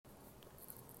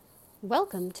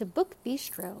Welcome to Book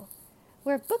Bistro,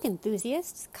 where book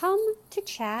enthusiasts come to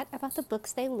chat about the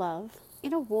books they love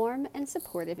in a warm and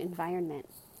supportive environment.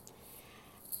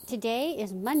 Today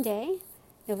is Monday,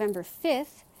 November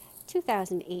 5th,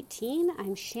 2018.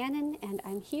 I'm Shannon, and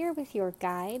I'm here with your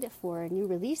guide for new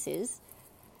releases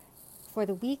for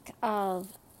the week of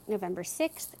November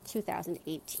 6th,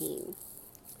 2018.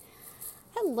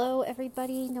 Hello,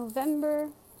 everybody. November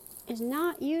is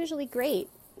not usually great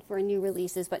for new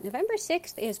releases, but November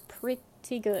 6th is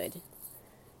pretty good.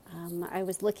 I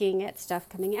was looking at stuff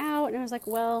coming out, and I was like,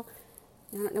 well,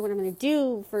 I don't know what I'm going to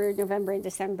do for November and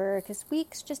December, because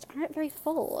weeks just aren't very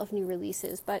full of new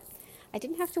releases, but I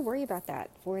didn't have to worry about that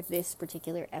for this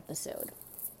particular episode.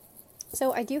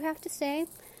 So I do have to say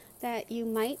that you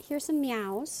might hear some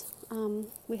meows.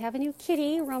 We have a new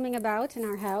kitty roaming about in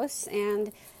our house,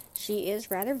 and she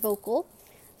is rather vocal.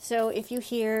 So if you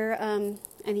hear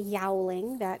any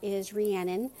yowling, that is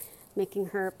Rhiannon making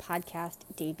her podcast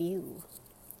debut.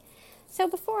 So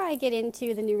before I get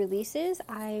into the new releases,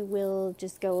 I will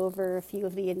just go over a few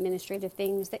of the administrative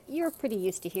things that you're pretty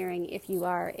used to hearing if you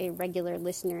are a regular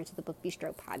listener to the Book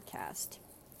Bistro podcast.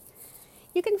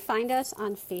 You can find us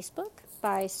on Facebook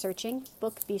by searching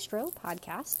Book Bistro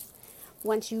Podcast.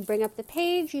 Once you bring up the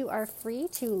page, you are free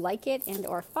to like it and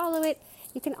or follow it.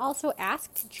 You can also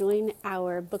ask to join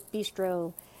our Book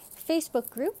Bistro Facebook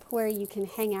group, where you can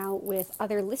hang out with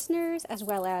other listeners as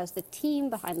well as the team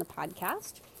behind the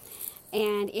podcast.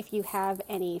 And if you have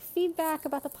any feedback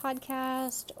about the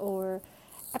podcast or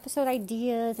episode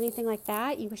ideas, anything like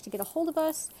that, you wish to get a hold of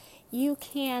us, you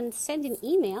can send an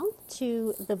email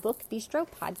to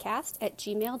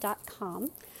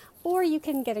thebookbistropodcast@gmail.com, or you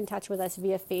can get in touch with us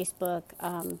via Facebook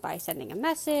by sending a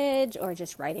message or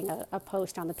just writing a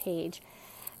post on the page,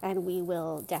 and we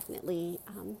will definitely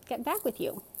get back with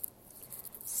you.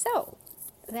 So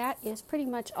that is pretty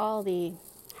much all the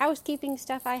housekeeping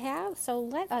stuff I have, so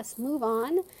let us move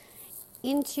on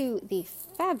into the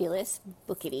fabulous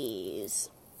bookities.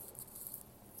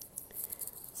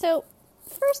 So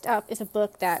first up is a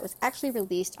book that was actually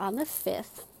released on the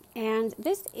 5th, and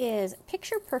this is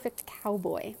Picture Perfect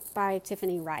Cowboy by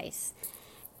Tiffany Rice.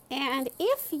 And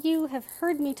if you have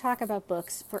heard me talk about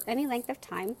books for any length of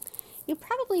time, you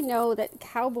probably know that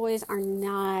cowboys are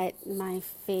not my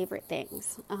favorite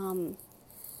things.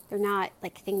 They're not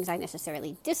like things I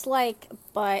necessarily dislike,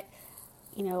 but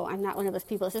I'm not one of those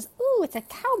people that says, "Ooh, it's a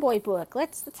cowboy book.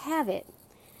 Let's have it."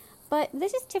 But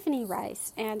this is Tiffany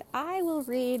Rice, and I will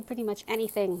read pretty much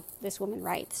anything this woman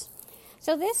writes.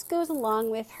 So this goes along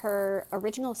with her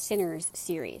Original Sinners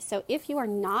series. So if you are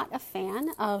not a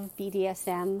fan of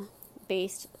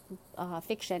BDSM-based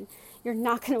fiction, you're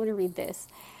not going to want to read this.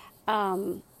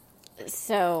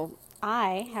 So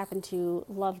I happen to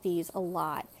love these a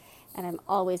lot, and I'm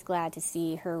always glad to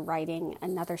see her writing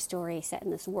another story set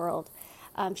in this world.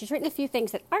 She's written a few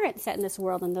things that aren't set in this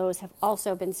world, and those have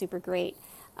also been super great.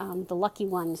 The Lucky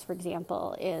Ones, for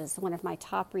example, is one of my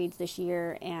top reads this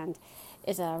year, and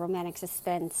is a romantic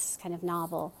suspense kind of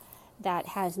novel that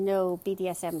has no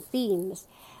BDSM themes.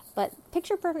 But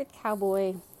Picture Perfect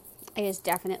Cowboy is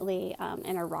definitely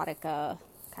an erotica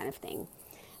kind of thing.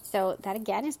 So that,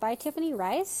 again, is by Tiffany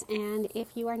Rice, and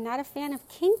if you are not a fan of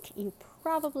kink, you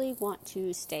probably want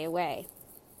to stay away.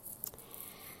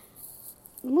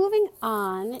 Moving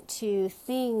on to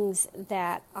things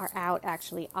that are out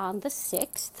actually on the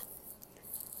 6th.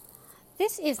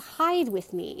 This is Hide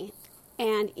With Me,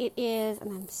 and it is,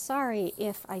 and I'm sorry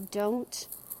if I don't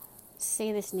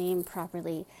say this name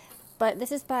properly, but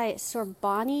this is by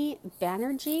Sorbani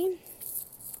Banerjee,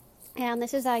 and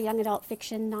this is a young adult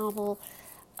fiction novel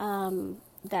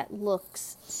that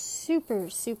looks super,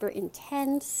 super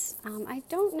intense. I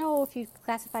don't know if you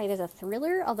classify it as a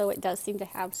thriller, although it does seem to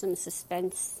have some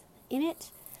suspense in it.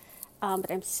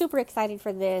 But I'm super excited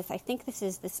for this. I think this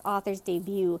is this author's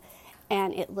debut,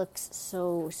 and it looks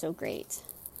so, so great.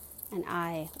 And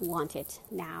I want it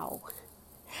now.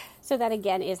 So that,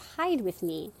 again, is Hide With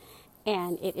Me,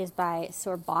 and it is by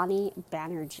Sorbani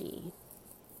Banerjee.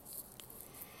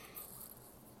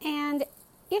 And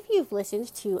if you've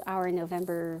listened to our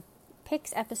November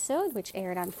Picks episode, which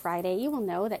aired on Friday, you will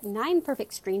know that 9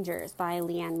 Perfect Strangers by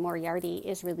Liane Moriarty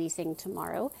is releasing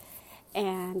tomorrow.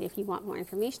 And if you want more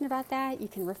information about that, you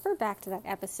can refer back to that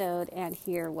episode and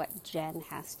hear what Jen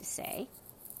has to say.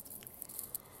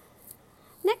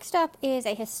 Next up is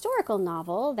a historical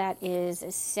novel that is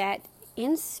set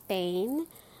in Spain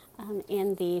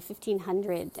in the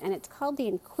 1500s, and it's called The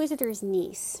Inquisitor's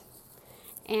Niece.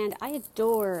 And I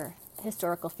adore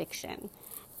historical fiction,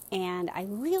 and I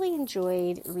really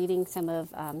enjoyed reading some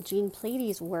of Jean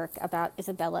Plady's work about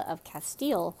Isabella of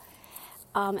Castile.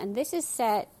 And this is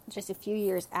set just a few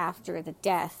years after the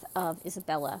death of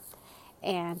Isabella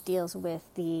and deals with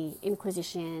the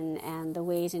Inquisition and the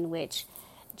ways in which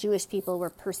Jewish people were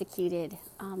persecuted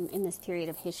in this period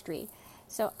of history.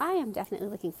 So I am definitely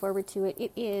looking forward to it.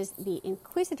 It is The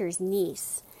Inquisitor's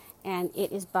Niece, and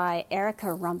it is by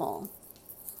Erica Rummel.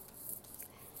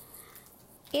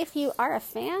 If you are a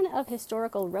fan of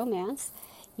historical romance,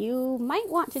 you might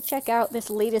want to check out this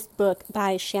latest book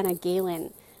by Shanna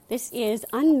Galen. This is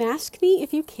Unmask Me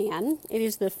If You Can. It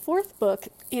is the 4th book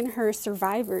in her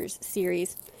Survivors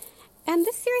series. And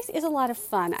this series is a lot of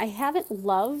fun. I haven't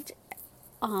loved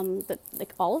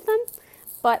all of them,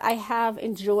 but I have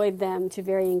enjoyed them to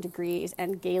varying degrees.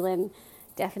 And Galen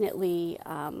definitely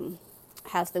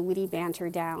has the witty banter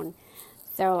down.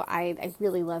 So I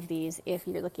really love these if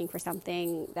you're looking for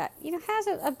something that, has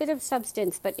a bit of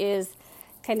substance, but is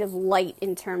kind of light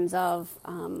in terms of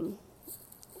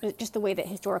just the way that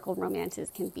historical romances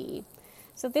can be.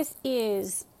 So this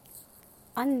is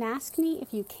Unmask Me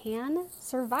If You Can,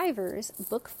 Survivors,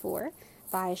 Book 4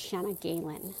 by Shanna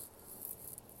Galen.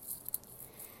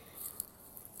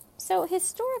 So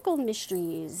historical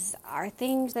mysteries are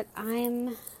things that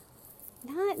I'm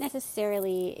not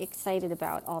necessarily excited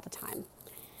about all the time.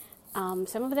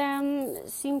 Some of them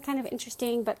seem kind of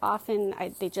interesting, but often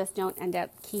they just don't end up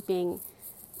keeping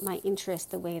my interest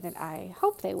the way that I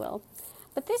hope they will.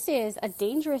 But this is A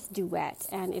Dangerous Duet,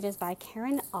 and it is by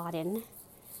Karen Auden,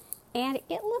 and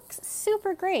it looks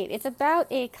super great. It's about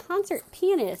a concert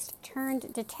pianist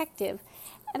turned detective,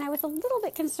 and I was a little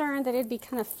bit concerned that it'd be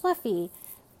kind of fluffy,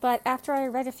 but after I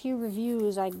read a few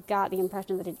reviews, I got the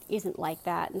impression that it isn't like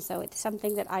that, and so it's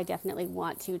something that I definitely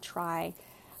want to try,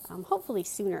 hopefully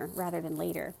sooner rather than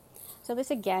later. So this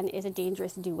again is A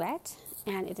Dangerous Duet,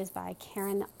 and it is by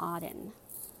Karen Auden.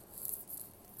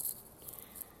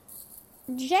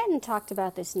 Jen talked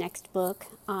about this next book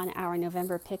on our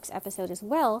November Picks episode as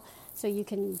well, so you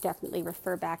can definitely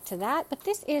refer back to that. But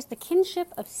this is The Kinship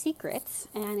of Secrets,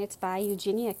 and it's by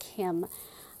Eugenia Kim.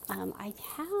 I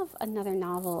have another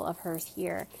novel of hers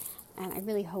here, and I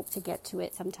really hope to get to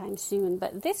it sometime soon.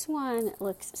 But this one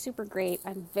looks super great.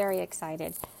 I'm very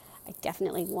excited. I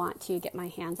definitely want to get my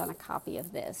hands on a copy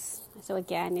of this. So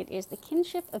again, it is The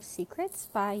Kinship of Secrets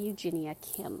by Eugenia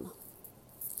Kim.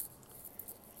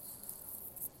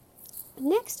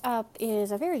 Next up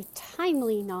is a very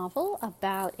timely novel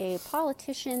about a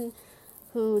politician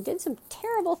who did some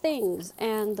terrible things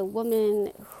and the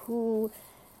woman who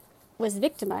was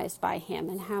victimized by him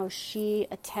and how she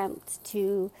attempts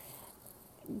to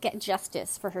get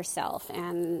justice for herself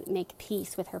and make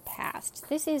peace with her past.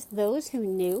 This is Those Who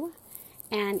Knew,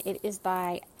 and it is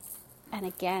by, and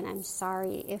again, I'm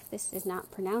sorry if this is not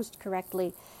pronounced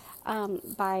correctly,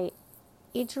 by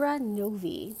Idra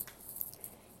Novi.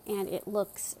 And it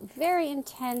looks very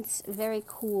intense, very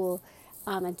cool,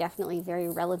 and definitely very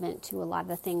relevant to a lot of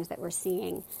the things that we're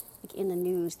seeing in the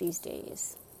news these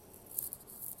days.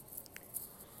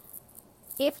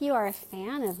 If you are a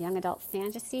fan of young adult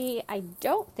fantasy, I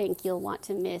don't think you'll want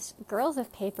to miss Girls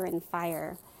of Paper and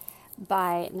Fire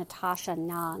by Natasha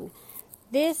Nang.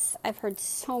 This I've heard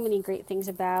so many great things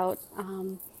about,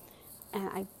 and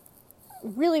I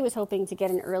really was hoping to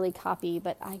get an early copy,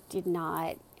 but I did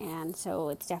not, and so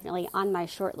it's definitely on my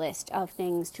short list of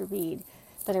things to read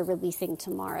that are releasing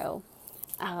tomorrow.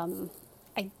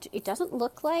 It doesn't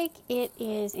look like it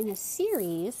is in a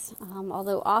series,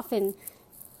 although often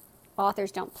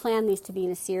authors don't plan these to be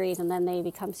in a series and then they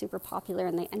become super popular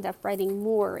and they end up writing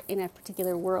more in a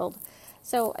particular world.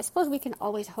 So I suppose we can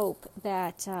always hope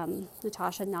that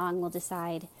Natasha Nang will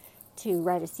decide to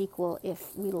write a sequel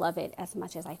if we love it as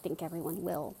much as I think everyone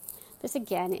will. This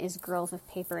again is Girls of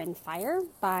Paper and Fire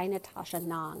by Natasha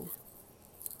Nang.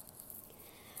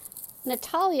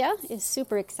 Natalia is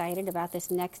super excited about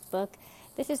this next book.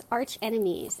 This is Arch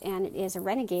Enemies, and it is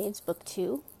Renegades Book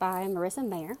 2 by Marissa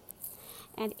Mayer.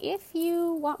 And if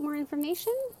you want more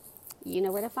information, you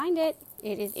know where to find it.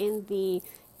 It is in the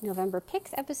November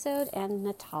Picks episode, and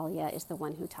Natalia is the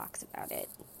one who talks about it.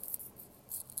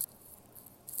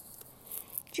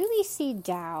 Julie C.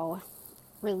 Dow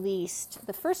released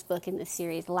the first book in this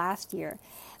series last year,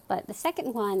 but the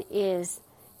second one is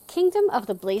Kingdom of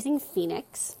the Blazing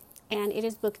Phoenix, and it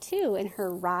is book 2 in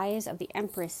her Rise of the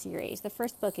Empress series. The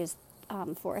first book is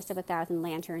Forest of a Thousand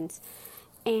Lanterns,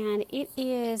 and it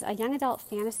is a young adult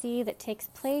fantasy that takes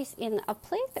place in a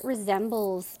place that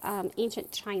resembles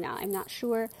ancient China. I'm not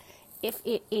sure if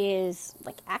it is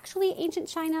like actually ancient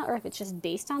China or if it's just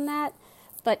based on that,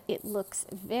 but it looks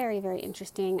very, very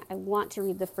interesting. I want to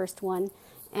read the first one,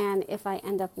 and if I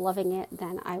end up loving it,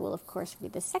 then I will, of course,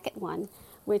 read the second one,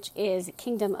 which is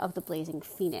Kingdom of the Blazing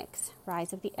Phoenix,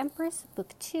 Rise of the Empress,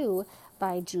 Book 2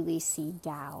 by Julie C.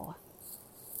 Dow.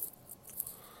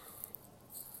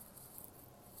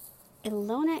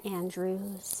 Ilona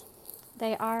Andrews.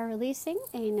 They are releasing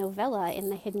a novella in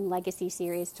the Hidden Legacy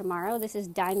series tomorrow. This is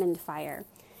Diamond Fire,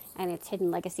 and it's Hidden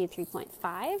Legacy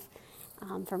 3.5.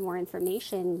 For more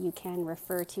information, you can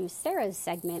refer to Sarah's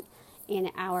segment in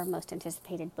our Most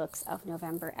Anticipated Books of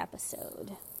November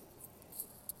episode.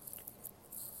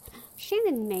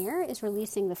 Shannon Mayer is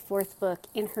releasing the 4th book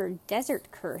in her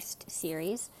Desert Cursed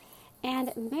series,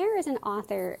 and Mayer is an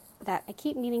author that I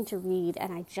keep meaning to read,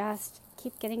 and I just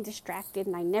keep getting distracted,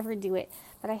 and I never do it,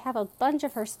 but I have a bunch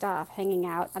of her stuff hanging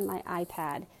out on my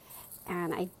iPad,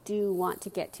 and I do want to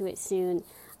get to it soon.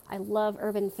 I love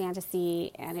urban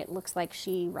fantasy, and it looks like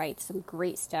she writes some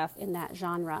great stuff in that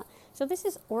genre. So this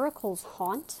is Oracle's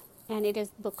Haunt, and it is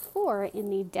book 4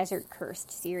 in the Desert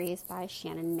Cursed series by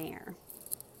Shannon Mayer.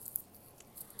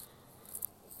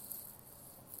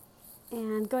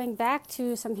 And going back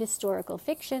to some historical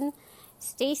fiction,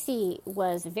 Stacy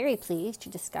was very pleased to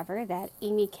discover that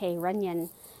Amy K. Runyon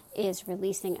is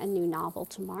releasing a new novel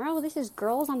tomorrow. This is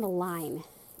Girls on the Line.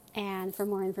 And for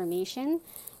more information,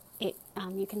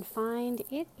 you can find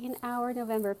it in our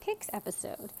November Picks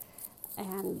episode.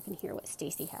 And you can hear what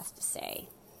Stacy has to say.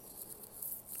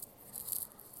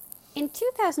 In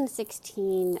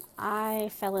 2016,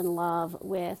 I fell in love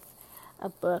with a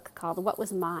book called What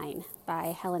Was Mine by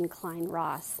Helen Klein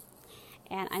Ross.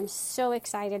 And I'm so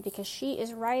excited because she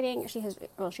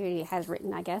already has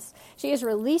written, I guess. She is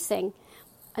releasing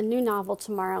a new novel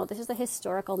tomorrow. This is a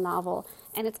historical novel,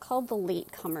 and it's called The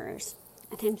Latecomers.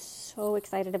 And I'm so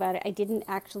excited about it. I didn't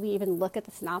actually even look at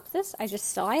the synopsis. I just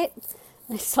saw it.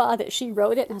 And I saw that she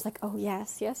wrote it, and I was like, oh,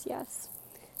 yes, yes, yes.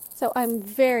 So I'm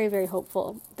very, very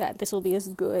hopeful that this will be as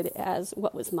good as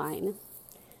What Was Mine.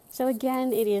 So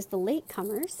again, it is The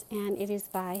Latecomers, and it is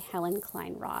by Helen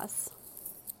Klein Ross.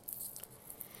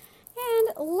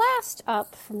 And last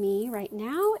up for me right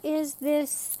now is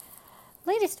this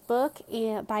latest book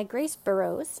by Grace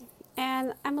Burrows,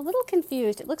 and I'm a little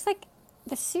confused. It looks like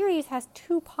the series has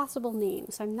 2 possible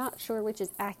names, so I'm not sure which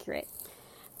is accurate.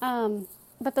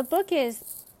 But the book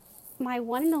is My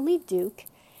One and Only Duke,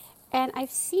 and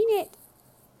I've seen it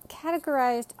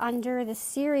categorized under the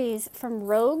series From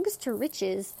Rogues to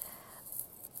Riches,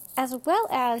 as well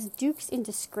as Dukes in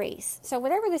Disgrace. So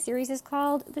whatever the series is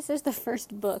called, this is the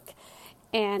first book.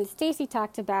 And Stacy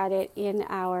talked about it in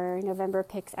our November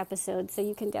Picks episode, so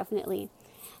you can definitely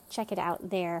check it out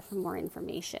there for more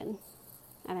information.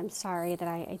 And I'm sorry that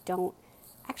I don't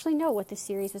actually know what this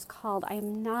series is called. I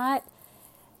am not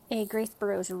a Grace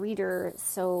Burrows reader,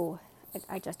 so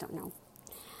I just don't know.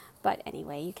 But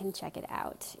anyway, you can check it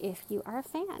out if you are a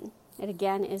fan. It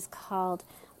again is called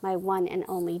My One and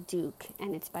Only Duke,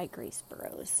 and it's by Grace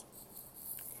Burrows.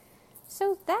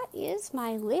 So that is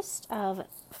my list of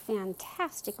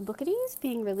fantastic bookities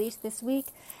being released this week.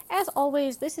 As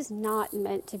always, this is not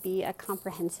meant to be a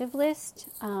comprehensive list.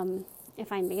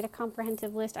 If I made a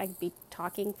comprehensive list, I'd be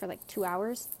talking for like 2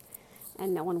 hours,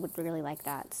 and no one would really like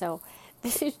that. So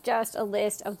this is just a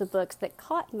list of the books that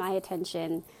caught my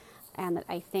attention and that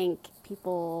I think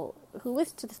people who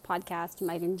listen to this podcast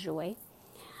might enjoy.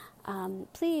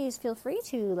 Please feel free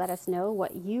to let us know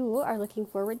what you are looking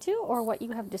forward to or what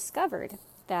you have discovered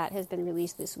that has been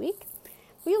released this week.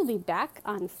 We will be back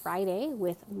on Friday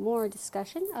with more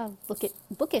discussion of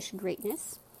bookish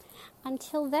greatness.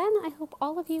 Until then, I hope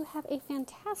all of you have a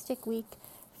fantastic week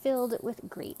filled with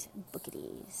great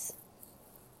bookities.